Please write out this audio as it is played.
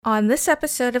On this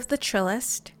episode of The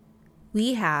Trillist,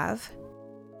 we have...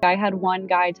 I had one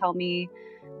guy tell me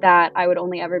that I would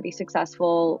only ever be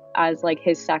successful as like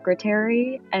his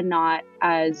secretary and not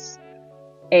as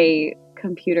a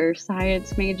computer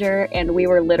science major. And we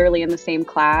were literally in the same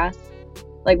class.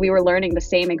 Like we were learning the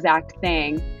same exact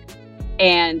thing.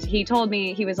 And he told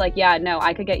me, he was like, yeah, no,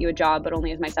 I could get you a job, but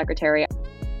only as my secretary.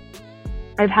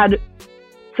 I've had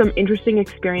some interesting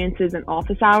experiences in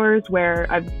office hours where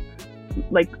I've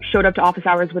showed up to office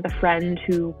hours with a friend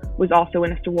who was also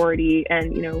in a sorority,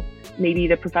 and maybe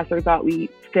the professor thought we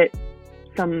fit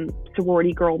some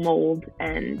sorority girl mold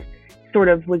and sort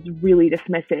of was really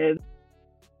dismissive.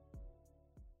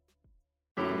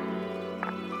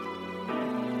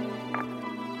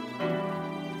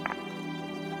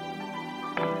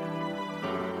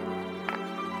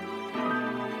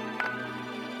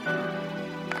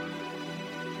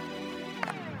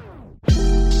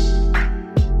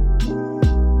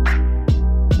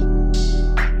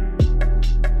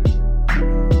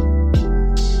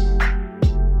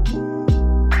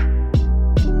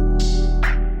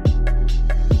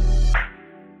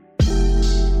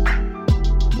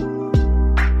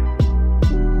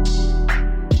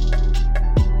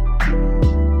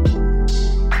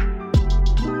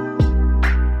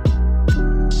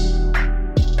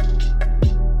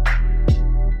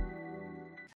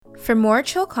 For more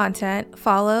chill content,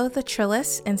 follow the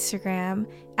Trillist Instagram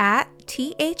at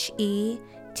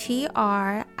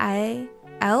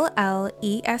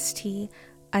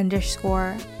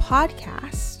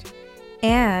TheTrillest_podcast,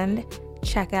 and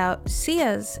check out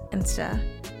Sia's Insta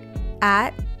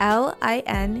at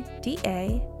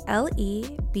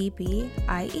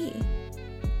LINDALEBBIE.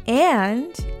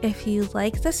 And if you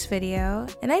like this video,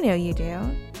 and I know you do,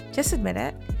 just admit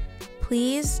it,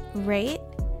 please rate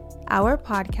our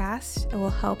podcast. It will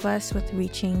help us with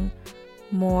reaching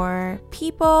more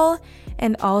people,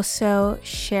 and also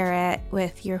share it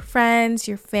with your friends,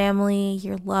 your family,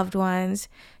 your loved ones.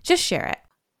 Just share it.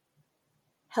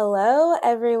 Hello,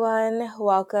 everyone.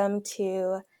 Welcome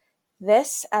to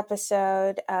this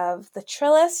episode of The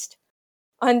Trillist.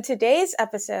 On today's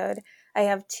episode, I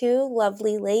have two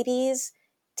lovely ladies,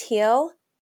 Teal.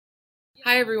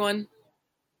 Hi, everyone.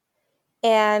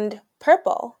 And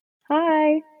Purple.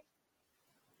 Hi.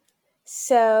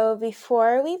 So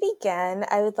before we begin,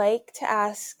 I would like to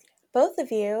ask both of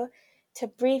you to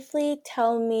briefly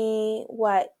tell me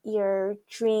what your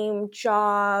dream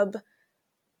job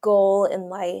goal in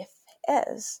life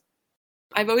is.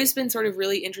 I've always been sort of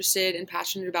really interested and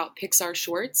passionate about Pixar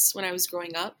shorts when I was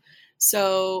growing up.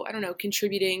 So, I don't know,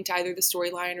 contributing to either the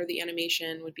storyline or the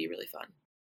animation would be really fun.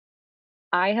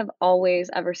 I have always,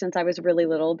 ever since I was really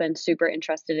little, been super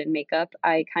interested in makeup.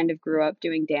 I kind of grew up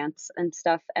doing dance and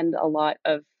stuff, and a lot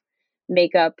of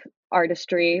makeup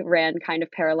artistry ran kind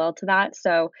of parallel to that.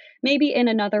 So maybe in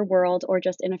another world or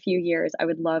just in a few years, I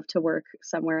would love to work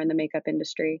somewhere in the makeup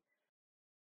industry.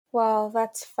 Well,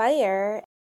 that's fire.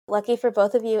 Lucky for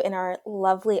both of you in our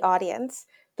lovely audience,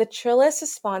 The Trillist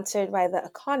is sponsored by The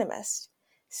Economist.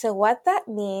 So what that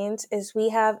means is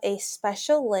we have a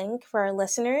special link for our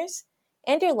listeners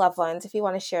and your loved ones. If you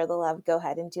want to share the love, go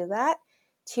ahead and do that,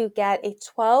 to get a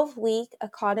 12-week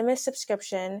Economist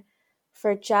subscription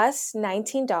for just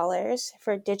 $19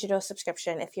 for a digital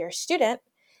subscription if you're a student,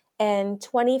 and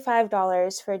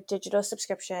 $25 for a digital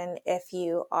subscription if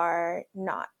you are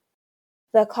not.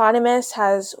 The Economist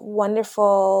has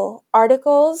wonderful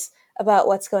articles about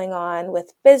what's going on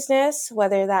with business,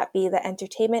 whether that be the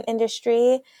entertainment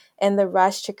industry and the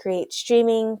rush to create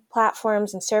streaming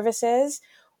platforms and services,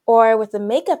 or with the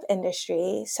makeup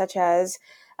industry, such as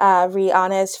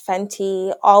Rihanna's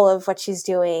Fenty. All of what she's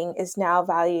doing is now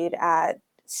valued at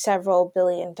several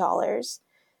 $billion.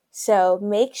 So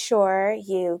make sure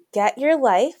you get your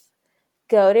life,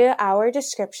 go to our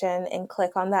description and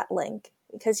click on that link,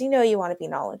 because you want to be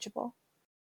knowledgeable.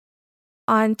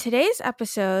 On today's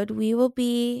episode, we will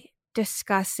be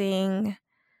discussing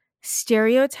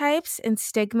stereotypes and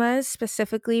stigmas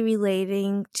specifically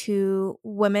relating to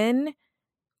women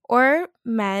or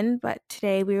men, but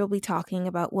today we will be talking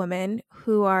about women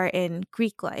who are in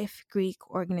Greek life, Greek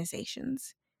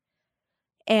organizations,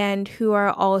 and who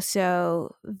are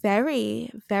also very,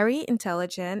 very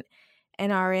intelligent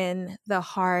and are in the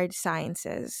hard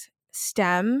sciences,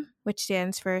 STEM, which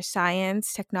stands for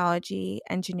science, technology,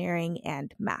 engineering,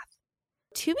 and math.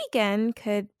 To begin,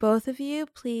 could both of you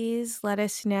please let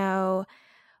us know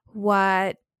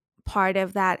what part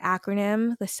of that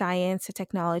acronym, the science, the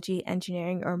technology,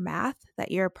 engineering, or math,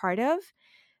 that you're a part of?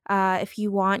 If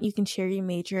you want, you can share your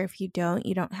major. If you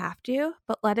don't have to.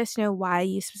 But let us know why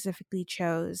you specifically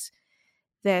chose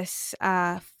this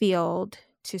field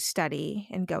to study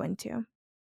and go into?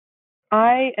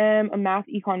 I am a math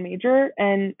econ major,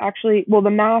 and actually, well, the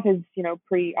math is,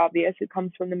 pretty obvious. It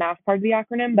comes from the math part of the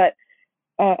acronym, but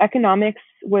economics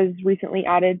was recently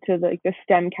added to the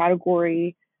STEM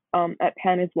category at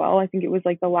Penn as well. I think it was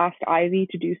like the last Ivy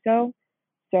to do so.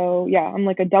 So yeah, I'm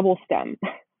like a double STEM.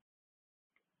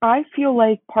 I feel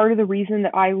like part of the reason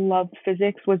that I loved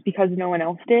physics was because no one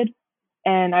else did,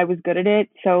 and I was good at it.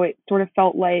 So it sort of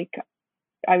felt like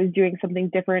I was doing something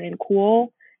different and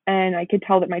cool. And I could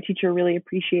tell that my teacher really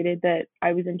appreciated that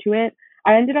I was into it.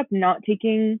 I ended up not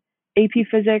taking AP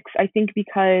physics, I think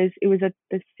because it was at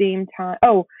the same time.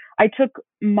 Oh, I took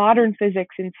modern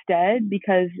physics instead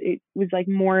because it was like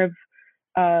more of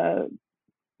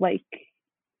like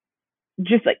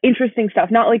just like interesting stuff,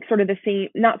 not like sort of the same,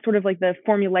 not sort of like the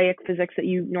formulaic physics that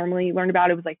you normally learn about.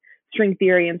 It was like string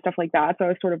theory and stuff like that. So I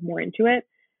was sort of more into it.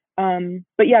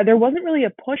 But yeah, there wasn't really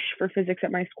a push for physics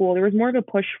at my school. There was more of a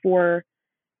push for,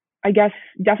 I guess,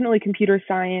 definitely computer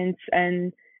science,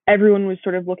 and everyone was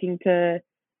sort of looking to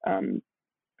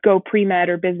go pre-med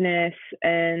or business.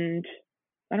 And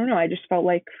I don't know, I just felt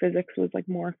like physics was like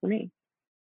more for me.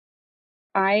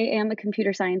 I am a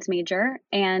computer science major,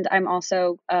 and I'm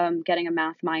also getting a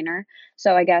math minor.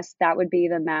 So I guess that would be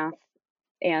the math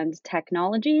and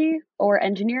technology or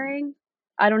engineering.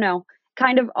 I don't know,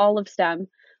 kind of all of STEM,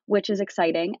 which is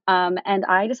exciting. And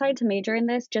I decided to major in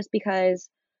this just because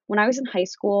when I was in high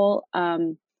school,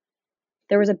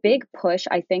 there was a big push,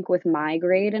 I think, with my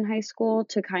grade in high school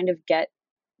to kind of get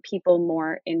people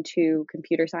more into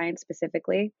computer science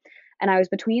specifically. And I was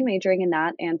between majoring in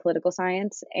that and political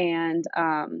science. And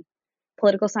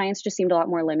political science just seemed a lot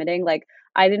more limiting. Like,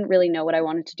 I didn't really know what I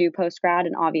wanted to do post grad.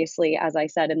 And obviously, as I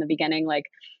said in the beginning, like,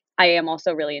 I am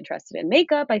also really interested in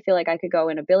makeup. I feel like I could go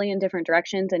in a billion different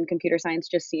directions, and computer science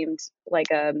just seemed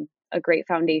like a great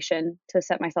foundation to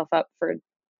set myself up for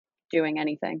doing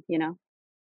anything, you know?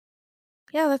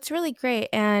 Yeah, that's really great.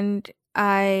 And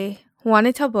I want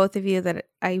to tell both of you that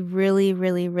I really,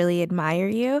 really, really admire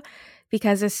you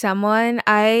because as someone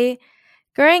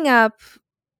growing up,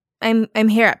 I'm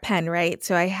here at Penn, right?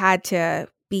 So I had to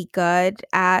be good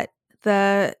at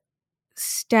the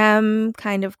STEM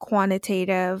kind of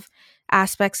quantitative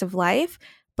aspects of life,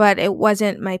 but it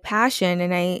wasn't my passion.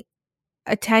 And I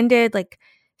attended like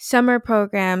summer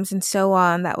programs and so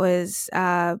on that was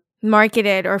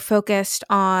marketed or focused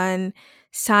on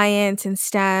science and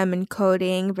STEM and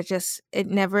coding, but just it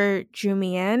never drew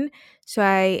me in. So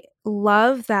I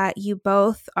love that you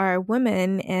both are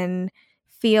women in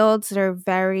fields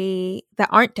that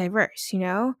aren't diverse,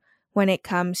 when it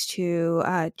comes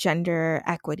to gender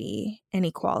equity and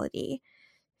equality.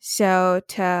 So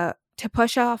to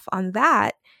push off on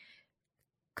that,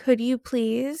 could you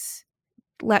please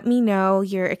let me know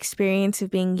your experience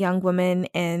of being young women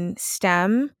in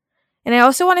STEM. And I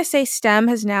also want to say STEM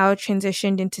has now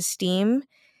transitioned into STEAM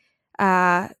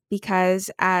because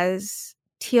as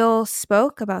Teal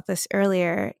spoke about this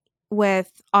earlier,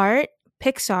 with art,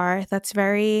 Pixar, that's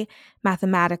very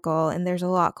mathematical and there's a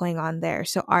lot going on there.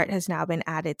 So art has now been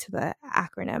added to the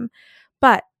acronym.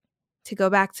 But to go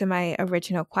back to my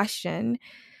original question,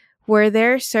 were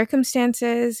there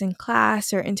circumstances in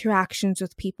class or interactions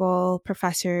with people,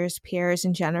 professors, peers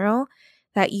in general,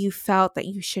 that you felt that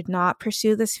you should not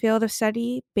pursue this field of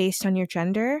study based on your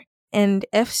gender? And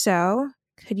if so,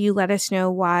 could you let us know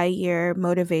why your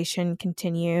motivation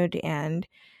continued and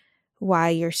why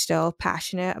you're still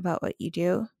passionate about what you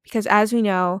do? Because as we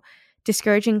know,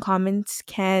 discouraging comments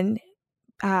can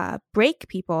break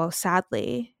people,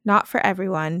 sadly. Not for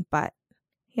everyone, but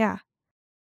yeah.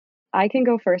 I can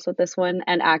go first with this one.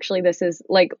 And actually, this is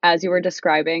like, as you were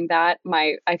describing that,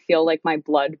 I feel like my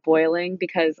blood boiling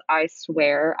because I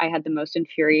swear I had the most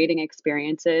infuriating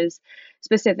experiences,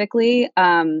 specifically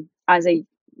as a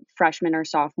freshman or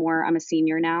sophomore. I'm a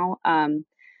senior now,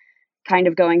 kind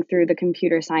of going through the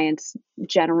computer science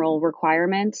general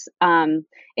requirements.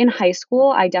 In high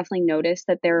school, I definitely noticed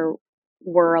that there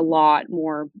were a lot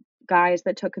more guys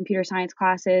that took computer science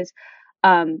classes.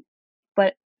 Um,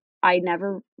 but I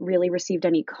never really received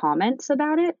any comments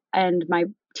about it, and my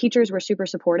teachers were super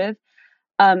supportive.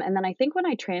 And then I think when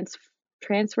I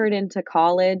transferred into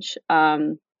college,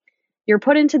 you're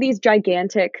put into these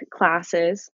gigantic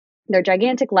classes. They're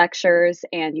gigantic lectures,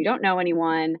 and you don't know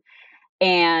anyone,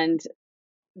 and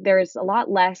there's a lot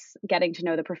less getting to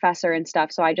know the professor and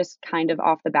stuff. So I just kind of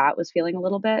off the bat was feeling a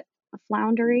little bit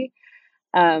floundery.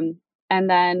 Um, and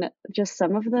then just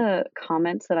some of the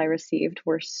comments that I received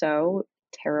were so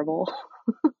terrible.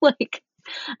 Like,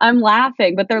 I'm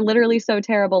laughing, but they're literally so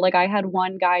terrible. Like, I had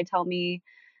one guy tell me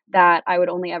that I would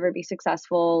only ever be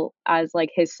successful as like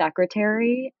his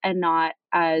secretary and not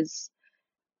as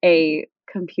a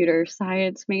computer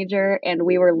science major. And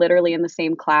we were literally in the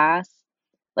same class.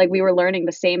 Like we were learning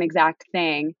the same exact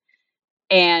thing.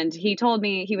 And he told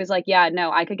me, he was like, yeah,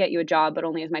 no, I could get you a job, but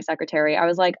only as my secretary. I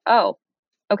was like, oh,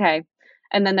 okay.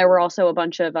 And then there were also a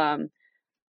bunch of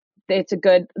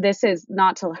this is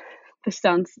not to this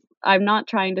sounds I'm not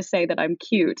trying to say that I'm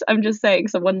cute. I'm just saying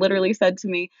someone literally said to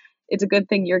me, it's a good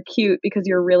thing you're cute because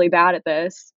you're really bad at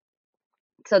this.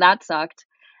 So that sucked.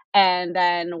 And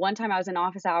then one time I was in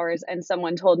office hours and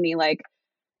someone told me like,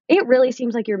 it really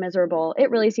seems like you're miserable. It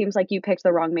really seems like you picked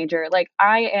the wrong major. Like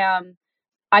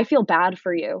I feel bad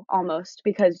for you almost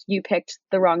because you picked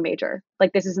the wrong major.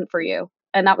 Like this isn't for you.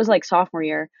 And that was like sophomore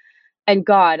year. And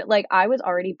God, like I was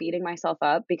already beating myself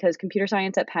up because computer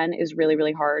science at Penn is really,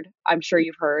 really hard. I'm sure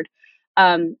you've heard.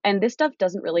 And this stuff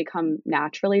doesn't really come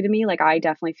naturally to me. Like I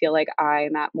definitely feel like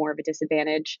I'm at more of a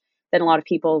disadvantage than a lot of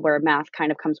people where math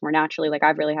kind of comes more naturally. Like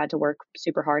I've really had to work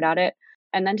super hard at it.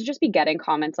 And then to just be getting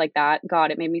comments like that,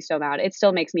 God, it made me so mad. It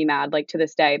still makes me mad. Like to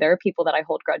this day, there are people that I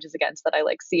hold grudges against that I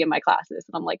like see in my classes.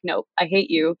 And I'm like, nope, I hate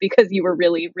you because you were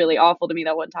really, really awful to me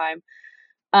that one time.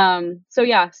 So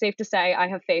yeah, safe to say I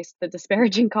have faced the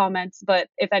disparaging comments, but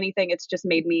if anything, it's just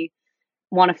made me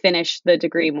want to finish the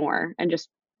degree more and just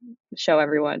show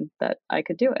everyone that I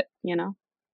could do it, you know?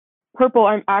 Purple,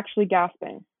 I'm actually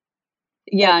gasping.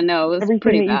 Yeah, no, it was Everything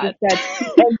pretty that you bad. just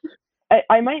said. And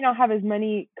I might not have as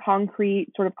many concrete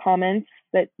sort of comments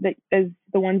that as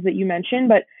the ones that you mentioned,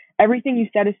 but everything you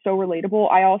said is so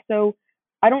relatable.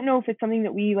 I don't know if it's something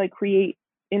that we like create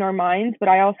in our minds, but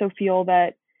I also feel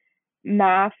that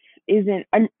math isn't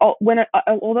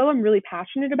although I'm really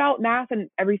passionate about math and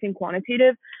everything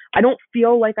quantitative, I don't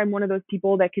feel like I'm one of those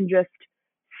people that can just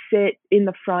sit in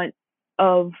the front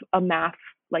of a math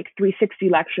like 360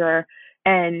 lecture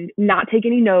and not take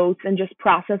any notes and just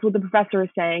process what the professor is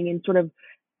saying and sort of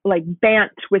like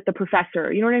bant with the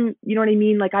professor. You know what I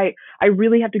mean? Like I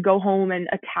really have to go home and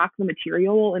attack the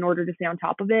material in order to stay on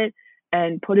top of it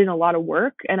and put in a lot of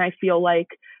work. And I feel like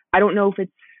I don't know if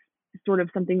it's sort of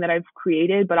something that I've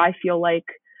created, but I feel like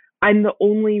I'm the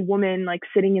only woman like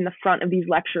sitting in the front of these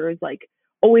lectures, like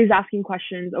always asking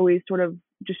questions, always sort of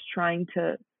just trying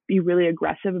to be really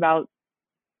aggressive about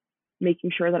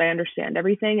making sure that I understand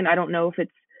everything. And I don't know if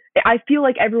I feel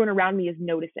like everyone around me is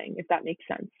noticing, if that makes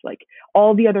sense. Like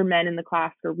all the other men in the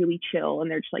class are really chill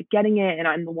and they're just like getting it. And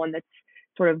I'm the one that's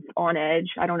sort of on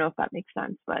edge. I don't know if that makes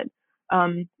sense, but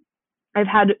I've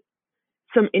had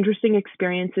some interesting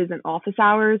experiences in office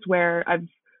hours where I've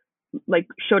like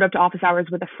showed up to office hours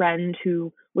with a friend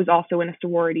who was also in a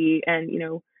sorority, and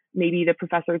maybe the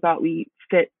professor thought we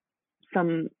fit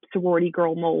some sorority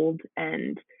girl mold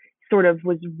and sort of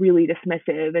was really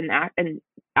dismissive and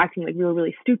acting like we were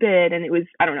really stupid, and it was,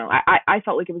 I don't know, I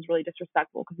felt like it was really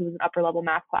disrespectful because it was an upper level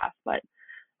math class, but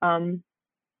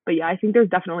yeah, I think there's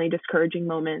definitely discouraging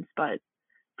moments, but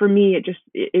for me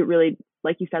it really,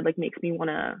 like you said, like makes me want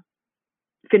to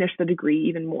finish the degree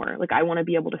even more. Like I want to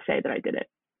be able to say that I did it.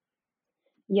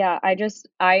 Yeah,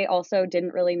 I also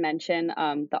didn't really mention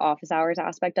the office hours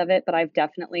aspect of it, but I've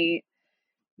definitely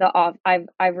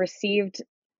I've received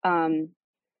um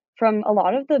from a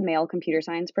lot of the male computer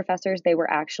science professors, they were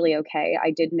actually okay.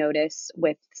 I did notice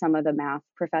with some of the math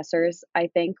professors, I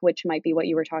think, which might be what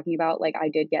you were talking about, like I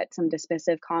did get some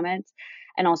dismissive comments,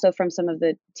 and also from some of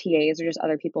the TAs or just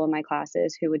other people in my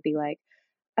classes who would be like,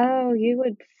 "Oh, you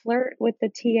would flirt with the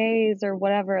TAs or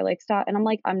whatever, like stop." And I'm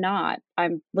like, "I'm not.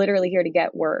 I'm literally here to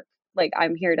get work. Like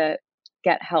I'm here to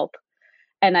get help."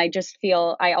 And I just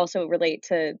feel I also relate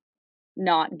to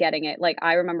not getting it. Like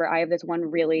I remember I have this one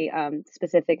really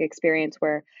specific experience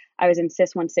where I was in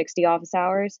Sys 160 office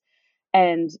hours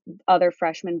and other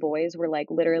freshman boys were like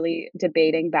literally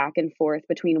debating back and forth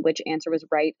between which answer was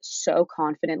right so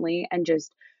confidently and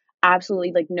just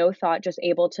absolutely like no thought, just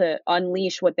able to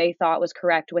unleash what they thought was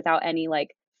correct without any like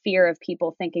fear of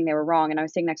people thinking they were wrong. And I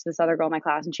was sitting next to this other girl in my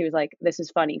class and she was like, this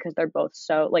is funny because they're both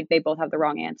so like they both have the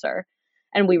wrong answer.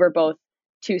 And we were both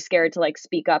too scared to like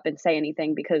speak up and say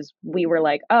anything because we were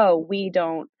like, oh, we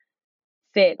don't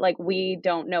fit, like we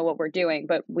don't know what we're doing,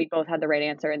 but we both had the right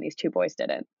answer and these two boys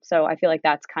didn't. So I feel like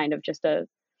that's kind of just an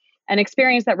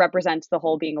experience that represents the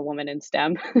whole being a woman in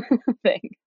STEM thing.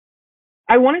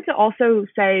 I wanted to also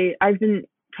say I've been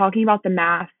talking about the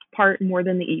math part more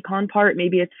than the econ part.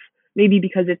 Maybe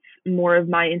because it's more of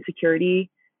my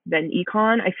insecurity than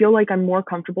econ. I feel like I'm more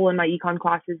comfortable in my econ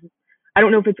classes. I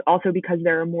don't know if it's also because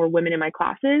there are more women in my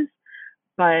classes,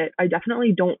 but I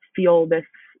definitely don't feel this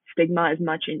stigma as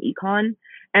much in econ.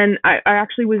 And I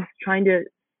actually was trying to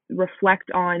reflect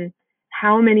on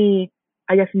how many,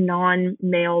 I guess,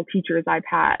 non-male teachers I've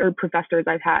had or professors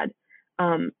I've had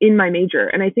in my major.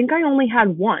 And I think I only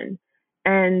had one,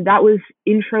 and that was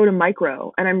intro to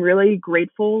micro. And I'm really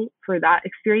grateful for that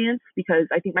experience because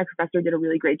I think my professor did a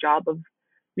really great job of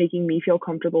making me feel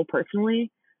comfortable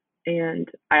personally. And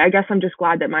I guess I'm just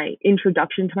glad that my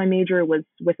introduction to my major was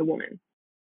with a woman.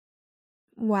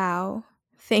 Wow.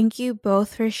 Thank you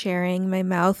both for sharing. My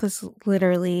mouth was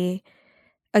literally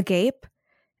agape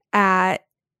at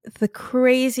the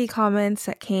crazy comments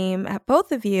that came at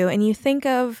both of you. And you think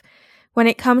of when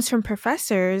it comes from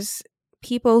professors,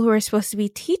 people who are supposed to be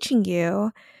teaching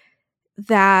you,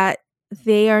 that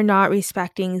they are not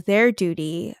respecting their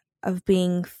duty of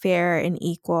being fair and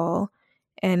equal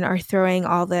and are throwing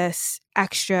all this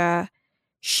extra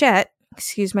shit,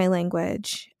 excuse my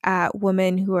language, at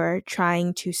women who are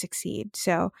trying to succeed.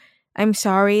 So I'm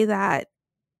sorry that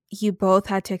you both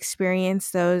had to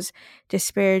experience those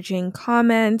disparaging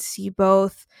comments. You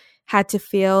both had to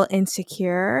feel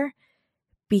insecure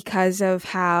because of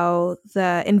how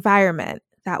the environment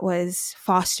that was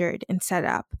fostered and set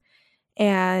up.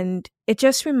 And it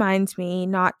just reminds me,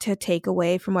 not to take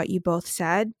away from what you both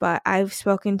said, but I've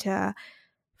spoken to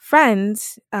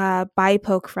friends,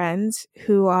 BIPOC friends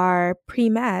who are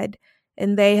pre-med,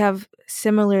 and they have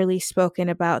similarly spoken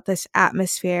about this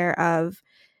atmosphere of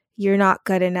you're not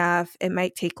good enough, it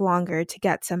might take longer to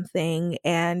get something,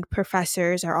 and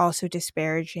professors are also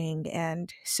disparaging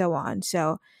and so on.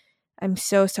 So I'm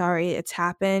so sorry it's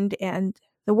happened, and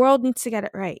the world needs to get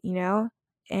it right, you know?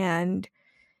 And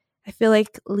I feel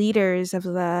like leaders of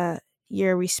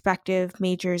your respective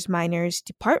majors, minors,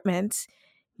 departments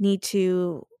need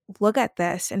to look at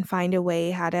this and find a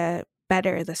way how to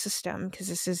better the system, because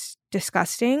this is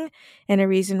disgusting and a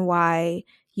reason why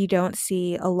you don't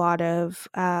see a lot of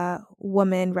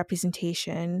woman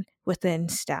representation within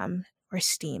STEM or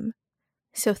STEAM.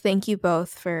 So thank you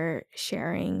both for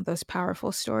sharing those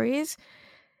powerful stories.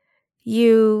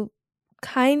 You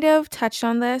kind of touched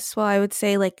on this. Well, I would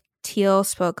say like Teal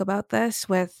spoke about this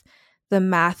with the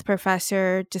math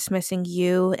professor dismissing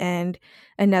you and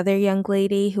another young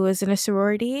lady who was in a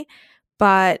sorority.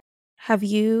 But have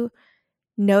you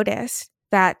noticed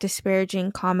that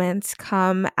disparaging comments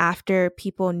come after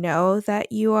people know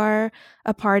that you are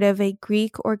a part of a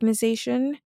Greek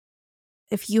organization?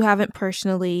 If you haven't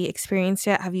personally experienced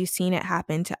it, have you seen it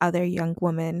happen to other young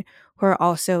women who are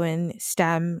also in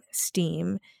STEM,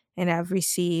 STEAM, and have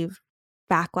received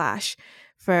backlash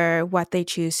for what they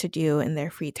choose to do in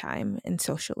their free time and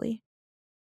socially?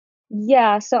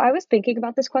 Yeah, so I was thinking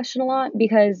about this question a lot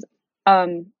because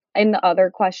in the other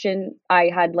question,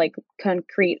 I had like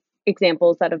concrete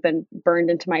examples that have been burned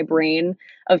into my brain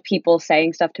of people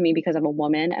saying stuff to me because I'm a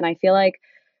woman. And I feel like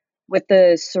with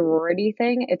the sorority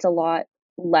thing, it's a lot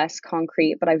less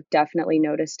concrete, but I've definitely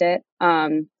noticed it.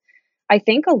 I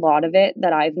think a lot of it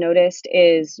that I've noticed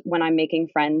is when I'm making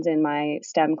friends in my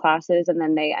STEM classes and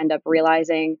then they end up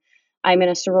realizing I'm in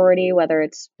a sorority, whether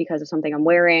it's because of something I'm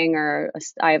wearing or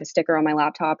I have a sticker on my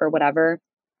laptop or whatever.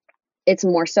 It's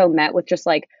more so met with just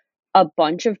like a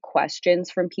bunch of questions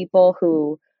from people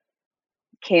who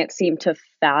can't seem to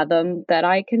fathom that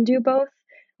I can do both,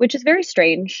 which is very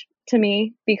strange to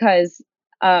me because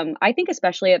I think,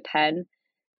 especially at Penn,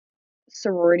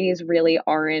 sororities really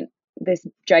aren't this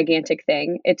gigantic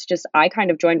thing. It's just I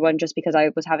kind of joined one just because I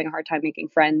was having a hard time making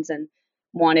friends and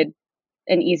wanted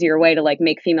an easier way to like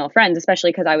make female friends,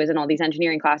 especially because I was in all these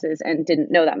engineering classes and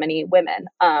didn't know that many women.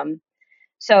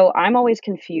 So I'm always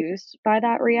confused by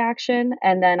that reaction.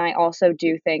 And then I also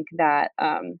do think that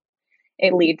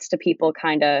it leads to people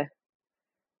kind of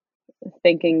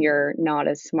thinking you're not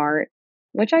as smart,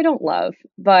 which I don't love,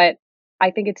 but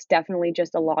I think it's definitely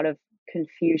just a lot of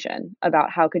confusion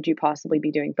about how could you possibly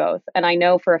be doing both. And I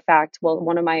know for a fact, well,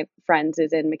 one of my friends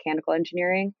is in mechanical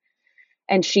engineering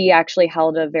and she actually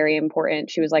held a very important,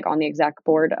 she was like on the exec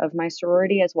board of my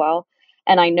sorority as well.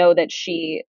 And I know that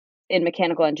she, in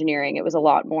mechanical engineering, it was a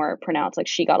lot more pronounced. Like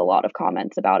she got a lot of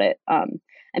comments about it, and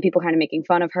people kind of making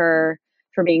fun of her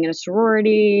for being in a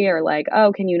sorority or like,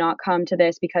 oh, can you not come to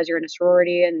this because you're in a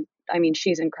sorority? And I mean,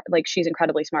 she's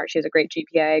incredibly smart. She has a great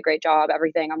GPA, great job,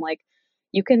 everything. I'm like,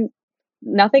 you can,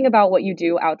 nothing about what you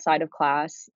do outside of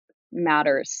class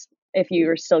matters if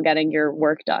you're still getting your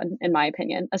work done, in my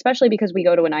opinion, especially because we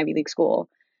go to an Ivy League school.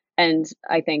 And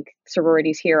I think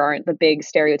sororities here aren't the big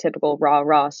stereotypical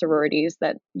rah sororities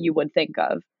that you would think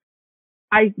of.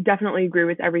 I definitely agree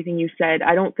with everything you said.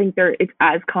 I don't think it's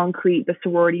as concrete, the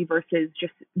sorority versus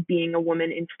just being a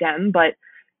woman in STEM, but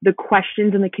the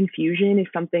questions and the confusion is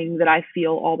something that I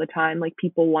feel all the time, like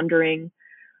people wondering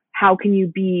how can you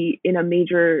be in a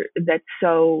major that's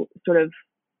so sort of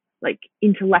like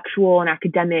intellectual and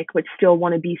academic, but still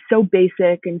want to be so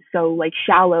basic and so like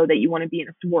shallow that you want to be in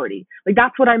a sorority. Like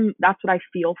that's what I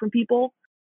feel from people.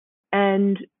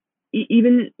 And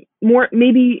even more,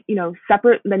 maybe, you know,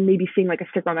 separate than maybe seeing like a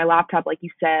sticker on my laptop, like you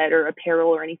said, or apparel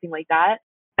or anything like that,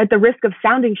 at the risk of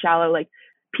sounding shallow, like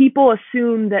people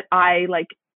assume that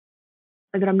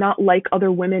that I'm not like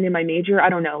other women in my major. I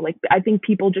don't know. Like, I think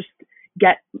people just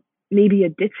get maybe a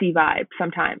ditzy vibe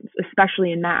sometimes,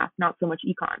 especially in math, not so much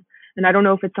econ. And I don't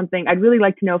know if it's something, I'd really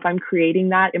like to know if I'm creating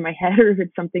that in my head or if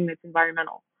it's something that's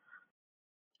environmental.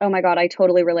 Oh my God, I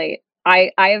totally relate.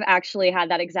 I have actually had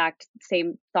that exact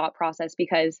same thought process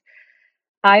because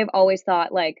I've always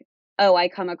thought like, oh,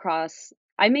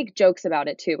 I make jokes about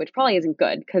it too, which probably isn't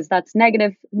good because that's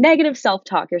negative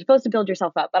self-talk. You're supposed to build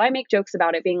yourself up, but I make jokes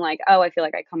about it being like, oh, I feel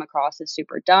like I come across as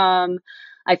super dumb.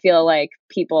 I feel like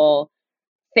people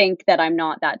think that I'm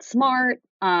not that smart.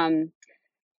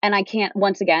 And I can't,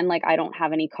 once again, like I don't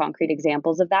have any concrete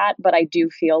examples of that, but I do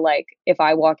feel like if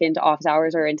I walk into office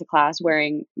hours or into class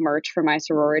wearing merch for my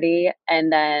sorority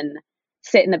and then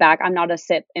sit in the back, I'm not a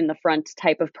sit in the front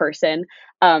type of person,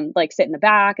 like sit in the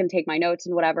back and take my notes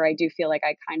and whatever. I do feel like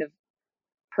I kind of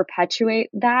perpetuate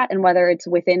that. And whether it's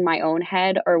within my own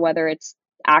head or whether it's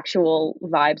actual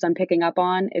vibes I'm picking up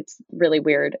on, it's really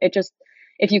weird. It just,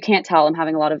 if you can't tell, I'm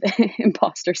having a lot of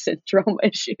imposter syndrome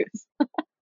issues.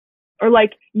 Or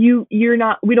like you're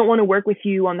not, we don't want to work with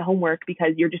you on the homework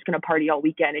because you're just going to party all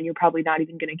weekend and you're probably not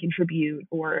even going to contribute,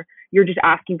 or you're just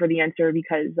asking for the answer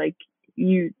because like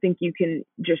you think you can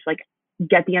just like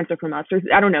get the answer from us, or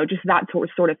I don't know, just that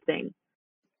sort of thing.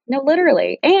 No,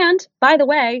 literally. And by the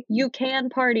way, you can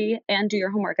party and do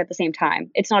your homework at the same time.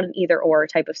 It's not an either or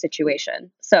type of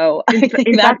situation. So I think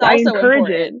In that's fact, I also encourage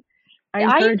important. it. I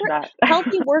encourage that.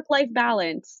 Healthy work-life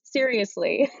balance.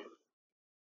 Seriously.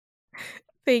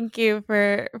 Thank you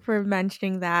for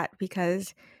mentioning that,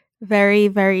 because very,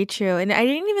 very true. And I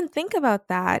didn't even think about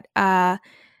that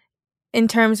in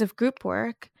terms of group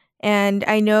work. And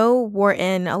I know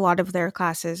Wharton, a lot of their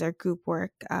classes are group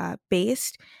work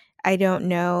based. I don't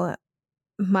know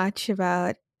much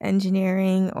about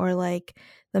engineering or like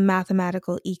the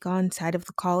mathematical econ side of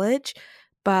the college,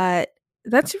 but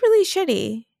that's really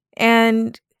shitty.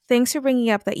 And thanks for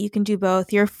bringing up that you can do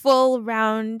both. You're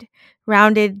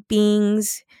rounded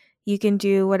beings. You can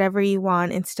do whatever you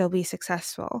want and still be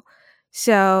successful.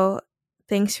 So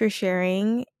thanks for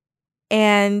sharing.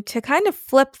 And to kind of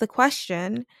flip the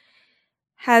question,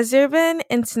 has there been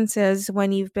instances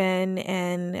when you've been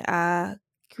in a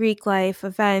Greek life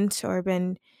event or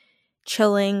been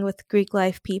chilling with Greek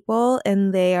life people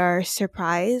and they are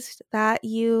surprised that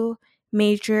you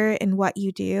major in what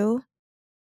you do?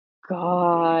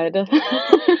 God.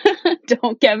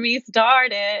 Don't get me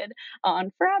started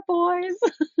on frat boys.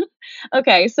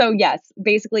 Okay, so yes,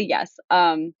 basically yes.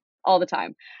 All the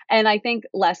time. And I think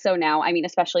less so now. I mean,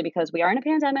 especially because we are in a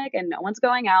pandemic and no one's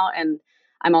going out, and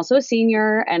I'm also a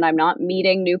senior and I'm not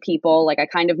meeting new people. Like I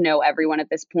kind of know everyone at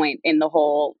this point in the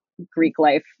whole Greek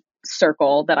life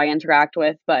circle that I interact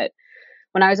with, but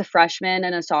when I was a freshman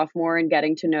and a sophomore and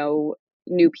getting to know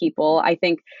new people, I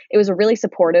think it was a really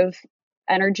supportive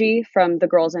energy from the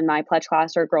girls in my pledge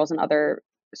class or girls in other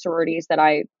sororities that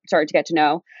I started to get to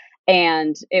know.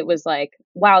 And it was like,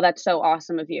 wow, that's so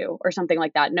awesome of you, or something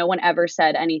like that. No one ever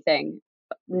said anything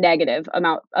negative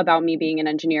about me being an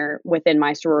engineer within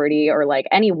my sorority, or like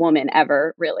any woman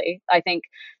ever, really. I think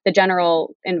the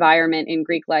general environment in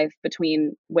Greek life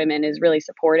between women is really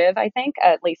supportive, I think,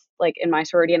 at least like in my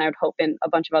sorority, and I would hope in a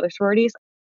bunch of other sororities.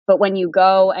 But when you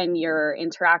go and you're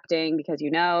interacting, because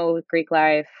you know Greek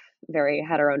life, very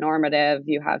heteronormative,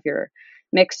 you have your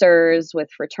mixers with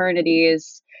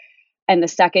fraternities, and the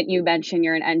second you mention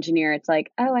you're an engineer, it's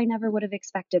like, oh, I never would have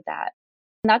expected that.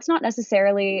 And that's not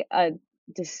necessarily a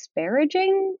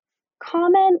disparaging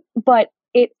comment, but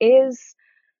it is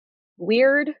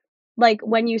weird. Like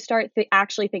when you start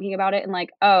actually thinking about it and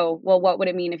like, oh, well, what would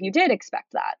it mean if you did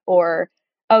expect that? Or,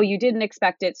 oh, you didn't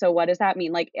expect it. So what does that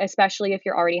mean? Like, especially if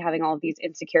you're already having all of these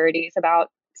insecurities about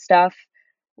stuff,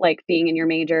 like being in your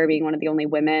major, being one of the only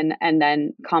women, and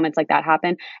then comments like that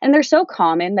happen. And they're so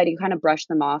common that you kind of brush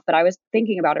them off. But I was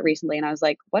thinking about it recently and I was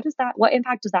like, what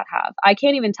impact does that have? I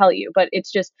can't even tell you, but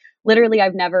it's just literally,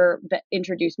 I've never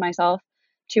introduced myself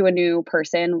to a new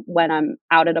person when I'm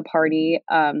out at a party,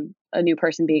 a new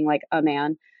person being like a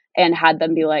man, and had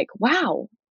them be like, wow,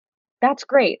 that's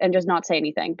great, and just not say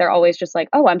anything. They're always just like,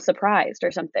 oh, I'm surprised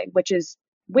or something, which is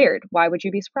weird. Why would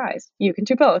you be surprised? You can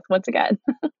do both, once again.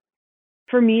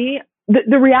 For me,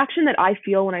 the reaction that I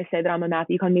feel when I say that I'm a math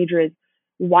econ major is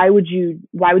why would you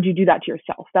do that to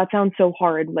yourself? That sounds so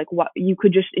hard. Like, what, you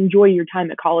could just enjoy your time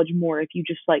at college more if you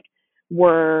just like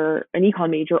were an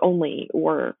econ major only,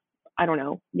 or I don't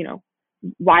know,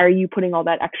 why are you putting all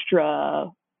that extra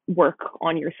work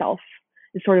on yourself?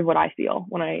 Is sort of what I feel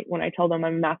when I tell them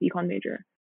I'm a math econ major.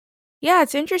 Yeah,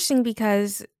 it's interesting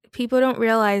because people don't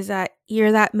realize that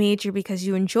you're that major because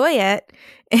you enjoy it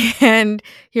and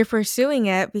you're pursuing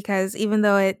it because even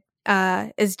though it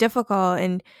is difficult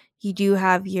and you do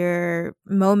have your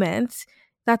moments,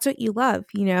 that's what you love,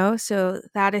 you know? So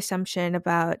that assumption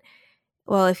about,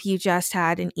 well, if you just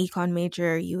had an econ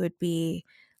major, you would be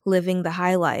living the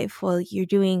high life. Well, you're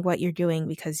doing what you're doing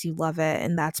because you love it,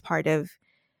 and that's part of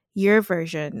your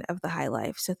version of the high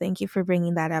life. So thank you for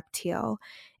bringing that up, Teal.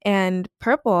 And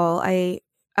Purple, I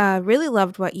really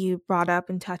loved what you brought up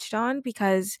and touched on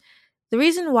because the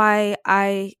reason why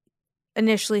I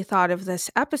initially thought of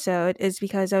this episode is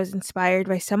because I was inspired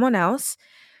by someone else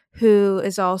who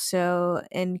is also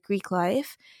in Greek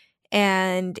life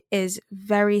and is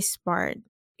very smart.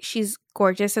 She's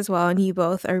gorgeous as well, and you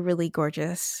both are really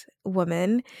gorgeous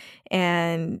women.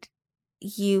 And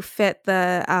you fit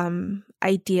the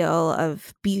ideal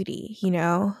of beauty, you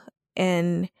know,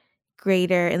 in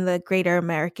the greater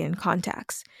American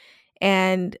context.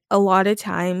 And a lot of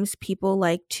times people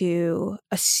like to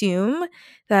assume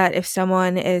that if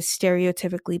someone is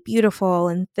stereotypically beautiful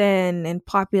and thin and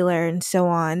popular and so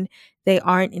on, they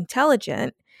aren't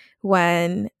intelligent.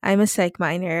 When I'm a psych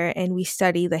minor and we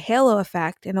study the halo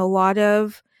effect, and a lot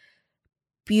of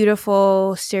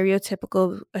beautiful,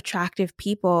 stereotypical, attractive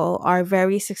people are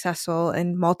very successful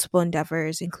in multiple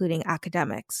endeavors, including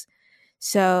academics.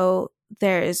 So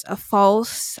there's a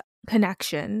false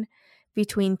connection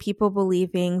between people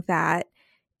believing that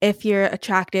if you're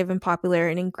attractive and popular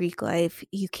and in Greek life,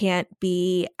 you can't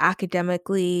be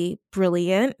academically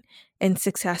brilliant and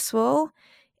successful.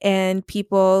 And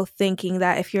people thinking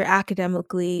that if you're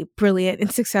academically brilliant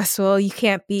and successful, you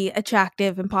can't be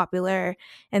attractive and popular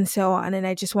and so on. And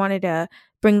I just wanted to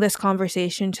bring this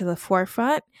conversation to the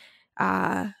forefront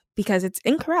because it's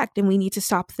incorrect and we need to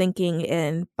stop thinking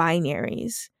in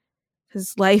binaries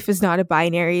because life is not a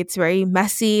binary. It's very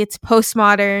messy, it's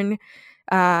postmodern,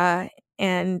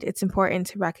 and it's important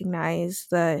to recognize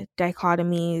the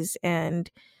dichotomies and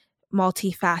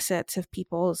multifacets of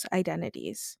people's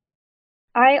identities.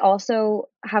 I also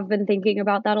have been thinking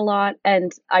about that a lot.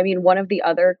 And I mean, one of the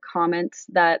other comments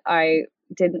that I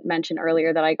didn't mention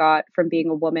earlier that I got from being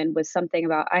a woman was something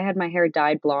about I had my hair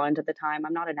dyed blonde at the time.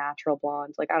 I'm not a natural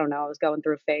blonde. Like, I don't know, I was going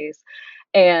through a phase.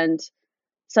 And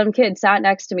some kid sat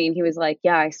next to me and he was like,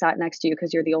 "Yeah, I sat next to you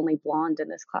because you're the only blonde in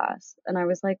this class." And I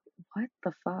was like, "What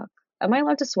the fuck? Am I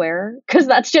allowed to swear?" Because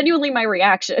that's genuinely my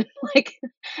reaction. Like,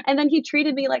 and then he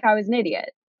treated me like I was an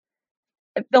idiot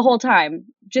the whole time.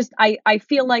 Just I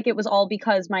feel like it was all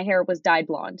because my hair was dyed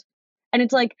blonde. And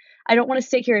it's like I don't want to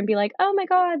sit here and be like, "Oh my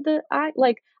god,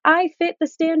 I fit the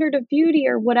standard of beauty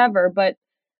or whatever," but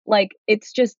like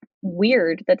it's just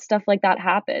weird that stuff like that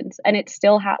happens and it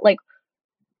still like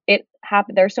it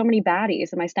happened. There's so many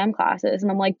baddies in my STEM classes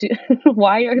and I'm like,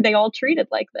 why are they all treated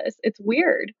like this? It's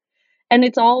weird. And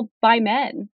it's all by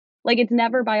men. Like it's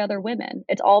never by other women.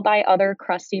 It's all by other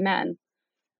crusty men.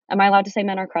 Am I allowed to say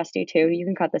men are crusty too? You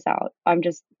can cut this out.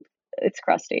 It's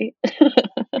crusty.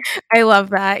 I love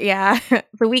that. Yeah.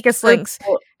 The weakest links.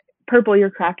 Purple,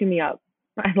 you're cracking me up.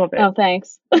 I love it. Oh,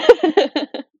 thanks.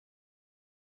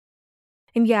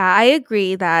 And yeah, I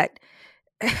agree that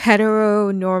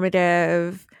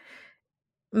heteronormative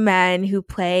men who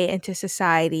play into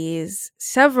society's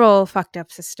several fucked up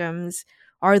systems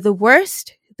are the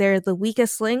worst. They're the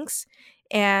weakest links.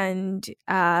 And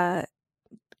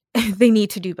they need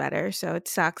to do better. So it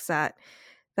sucks that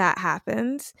that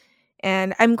happens.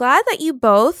 And I'm glad that you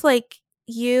both, like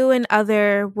you and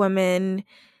other women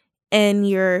in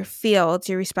your fields,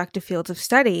 your respective fields of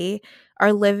study,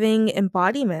 are living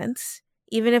embodiments.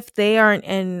 Even if they aren't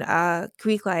in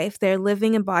Greek life, they're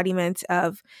living embodiments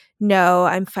of, no,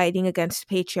 I'm fighting against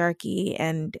patriarchy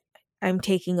and I'm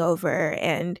taking over.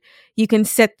 And you can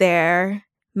sit there,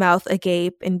 mouth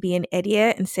agape, and be an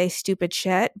idiot and say stupid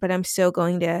shit, but I'm still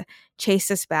going to chase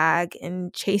this bag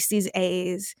and chase these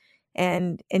A's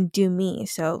and do me.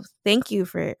 So thank you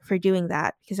for doing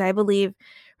that, because I believe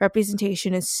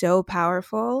representation is so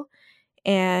powerful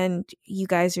and you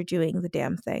guys are doing the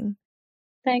damn thing.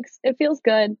 Thanks. It feels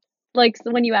good. Like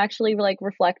when you actually like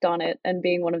reflect on it and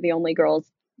being one of the only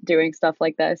girls doing stuff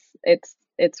like this, it's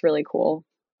really cool.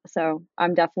 So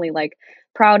I'm definitely like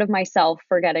proud of myself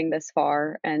for getting this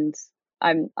far. And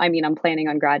I'm planning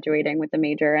on graduating with the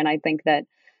major. And I think that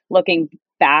looking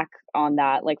back on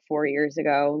that like 4 years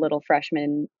ago, little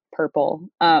freshman purple,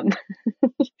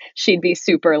 she'd be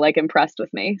super like impressed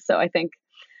with me. So I think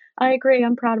I agree.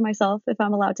 I'm proud of myself if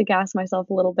I'm allowed to gas myself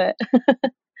a little bit.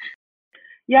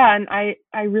 Yeah, and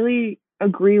I really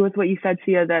agree with what you said,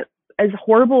 Sia, that as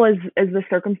horrible as the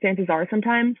circumstances are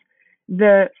sometimes,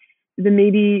 the the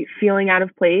maybe feeling out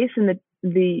of place and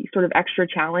the sort of extra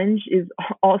challenge is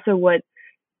also what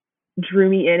drew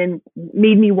me in and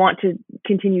made me want to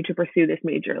continue to pursue this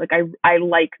major. Like I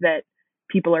like that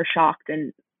people are shocked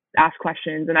and ask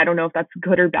questions, and I don't know if that's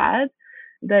good or bad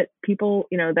that people,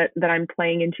 that I'm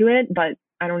playing into it, but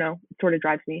I don't know, it sort of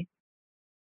drives me.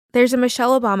 There's a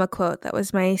Michelle Obama quote that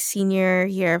was my senior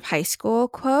year of high school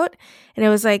quote, and it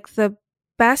was like the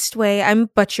best way, I'm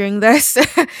butchering this,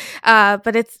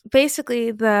 but it's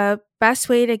basically the best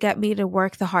way to get me to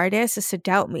work the hardest is to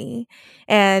doubt me.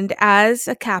 And as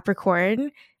a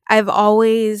Capricorn, I've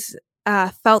always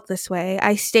felt this way.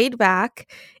 I stayed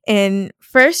back in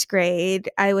first grade.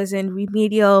 I was in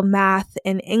remedial math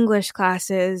and English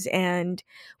classes and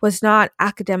was not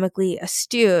academically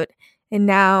astute. And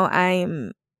now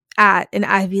I'm at an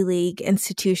Ivy League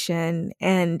institution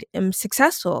and am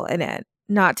successful in it.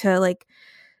 Not to like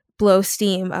blow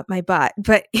steam up my butt,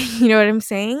 but you know what I'm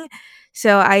saying?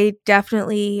 So I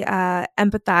definitely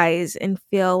empathize and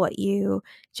feel what you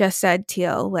just said,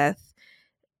 Teal, with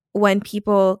when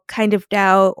people kind of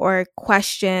doubt or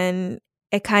question,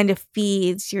 it kind of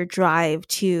feeds your drive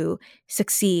to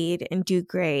succeed and do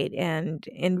great and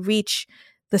reach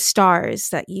the stars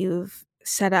that you've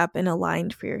set up and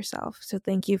aligned for yourself. So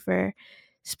thank you for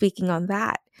speaking on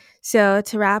that. So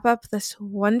to wrap up this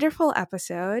wonderful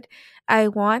episode, I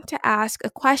want to ask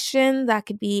a question that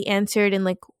could be answered in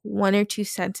like one or two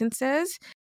sentences.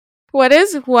 What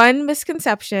is one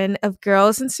misconception of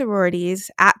girls in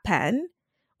sororities at Penn?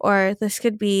 Or this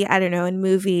could be, I don't know, in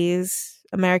movies,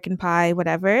 American Pie,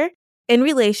 whatever, in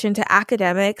relation to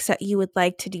academics that you would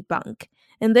like to debunk.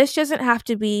 And this doesn't have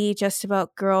to be just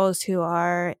about girls who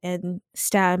are in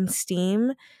STEM,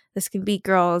 STEAM. This can be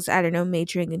girls, I don't know,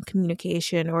 majoring in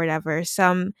communication or whatever.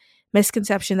 Some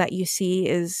misconception that you see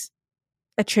is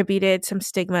attributed, some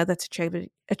stigma that's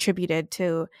attributed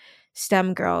to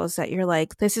STEM girls that you're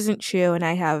like, this isn't true. And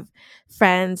I have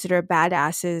friends that are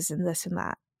badasses and this and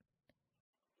that.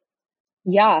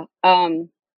 Yeah,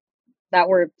 that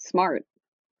we're smart.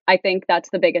 I think that's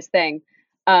the biggest thing.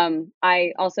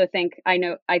 I also think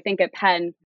I think at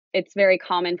Penn, it's very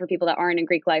common for people that aren't in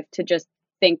Greek life to just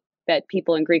think that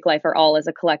people in Greek life are all as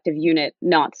a collective unit,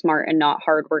 not smart and not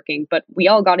hardworking. But we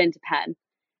all got into Penn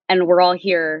and we're all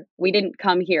here. We didn't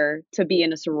come here to be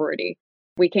in a sorority.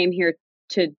 We came here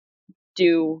to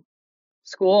do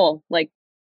school, like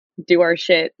do our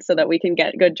shit so that we can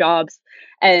get good jobs.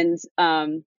 And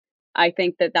I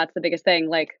think that that's the biggest thing.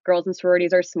 Like girls in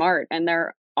sororities are smart and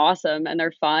they're awesome and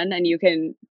they're fun and you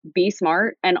can be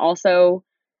smart and also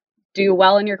do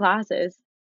well in your classes.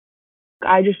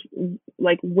 I just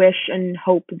like wish and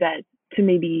hope that to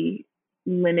maybe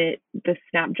limit the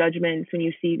snap judgments when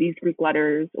you see these Greek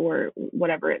letters or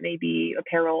whatever it may be,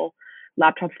 apparel,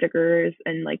 laptop stickers,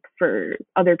 and like for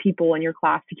other people in your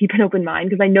class to keep an open mind.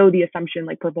 Because I know the assumption,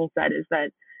 like Purple said, is that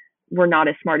we're not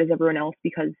as smart as everyone else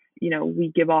because,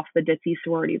 we give off the ditzy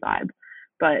sorority vibe.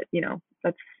 But,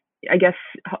 that's, I guess,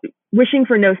 wishing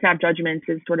for no snap judgments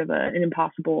is sort of an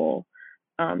impossible,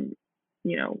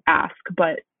 ask.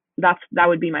 But that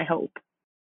would be my hope.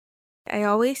 I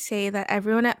always say that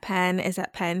everyone at Penn is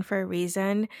at Penn for a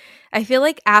reason. I feel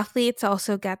like athletes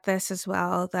also get this as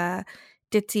well, the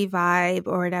ditzy vibe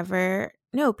or whatever.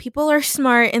 No, people are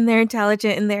smart and they're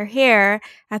intelligent and they're here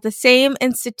at the same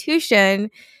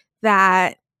institution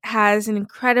that has an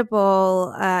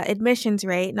incredible admissions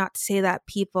rate. Not to say that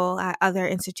people at other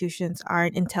institutions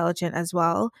aren't intelligent as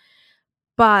well,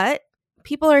 but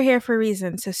people are here for a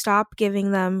reason. So stop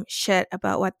giving them shit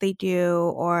about what they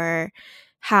do or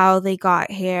how they got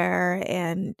here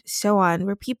and so on.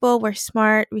 We're people, we're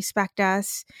smart, respect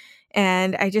us.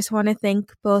 And I just want to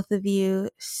thank both of you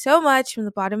so much from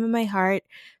the bottom of my heart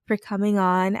for coming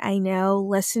on. I know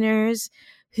listeners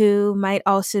who might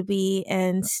also be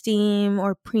in STEAM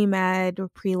or pre-med or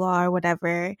pre-law or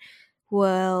whatever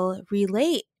will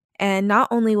relate. And not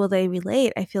only will they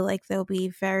relate, I feel like they'll be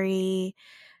very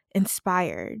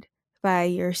inspired by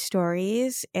your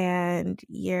stories and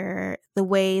the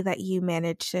way that you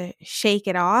manage to shake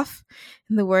it off,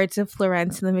 in the words of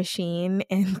Florence and the Machine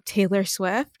and Taylor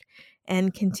Swift,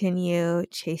 and continue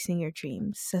chasing your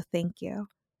dreams. So thank you.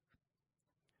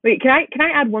 Wait, can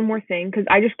I add one more thing? Because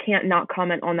I just can't not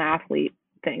comment on the athlete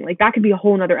thing. Like that could be a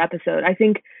whole nother episode. I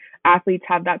think athletes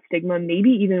have that stigma, maybe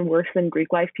even worse than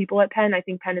Greek life people at Penn. I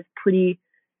think Penn is pretty,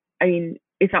 I mean,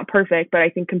 it's not perfect, but I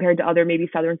think compared to other maybe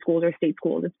Southern schools or state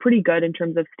schools, it's pretty good in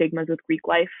terms of stigmas with Greek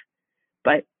life.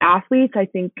 But athletes, I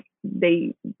think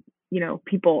they,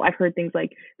 people, I've heard things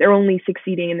like they're only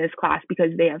succeeding in this class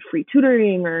because they have free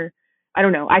tutoring, or I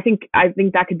don't know. I think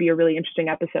that could be a really interesting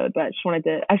episode, but I just wanted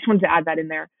to add that in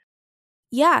there.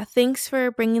 Yeah, thanks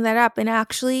for bringing that up. And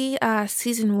actually,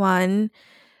 season 1,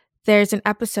 there's an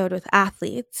episode with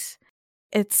athletes.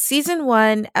 It's season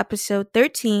 1, episode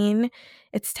 13.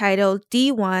 It's titled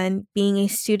D1, Being a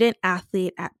Student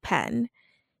Athlete at Penn.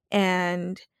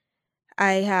 And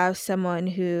I have someone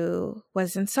who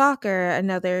was in soccer,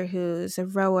 another who's a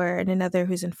rower, and another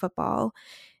who's in football.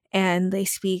 And they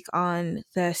speak on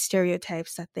the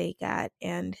stereotypes that they get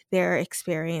and their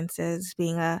experiences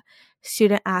being a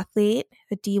student athlete,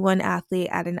 a D1 athlete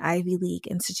at an Ivy League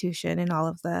institution, and all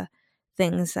of the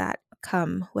things that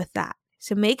come with that.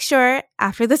 So make sure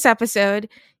after this episode,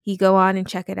 you go on and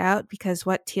check it out, because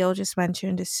what Teal just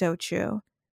mentioned is so true.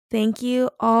 Thank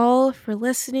you all for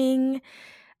listening.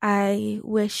 I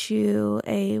wish you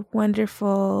a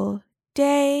wonderful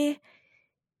day.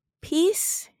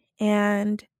 Peace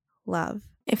and love.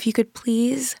 If you could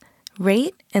please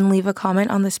rate and leave a comment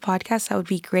on this podcast, that would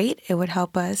be great. It would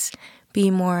help us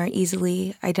be more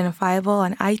easily identifiable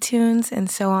on iTunes and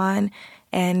so on,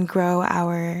 and grow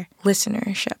our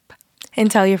listenership. And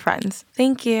tell your friends.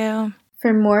 Thank you.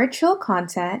 For more Trill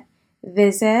content,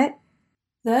 visit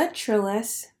the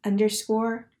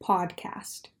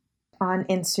Trillis_podcast on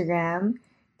Instagram,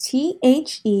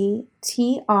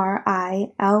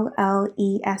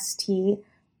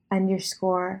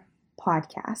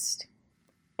 TheTrillist_podcast.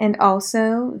 And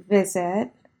also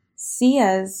visit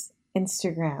Sia's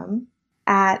Instagram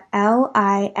at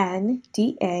LINDALEBBIE.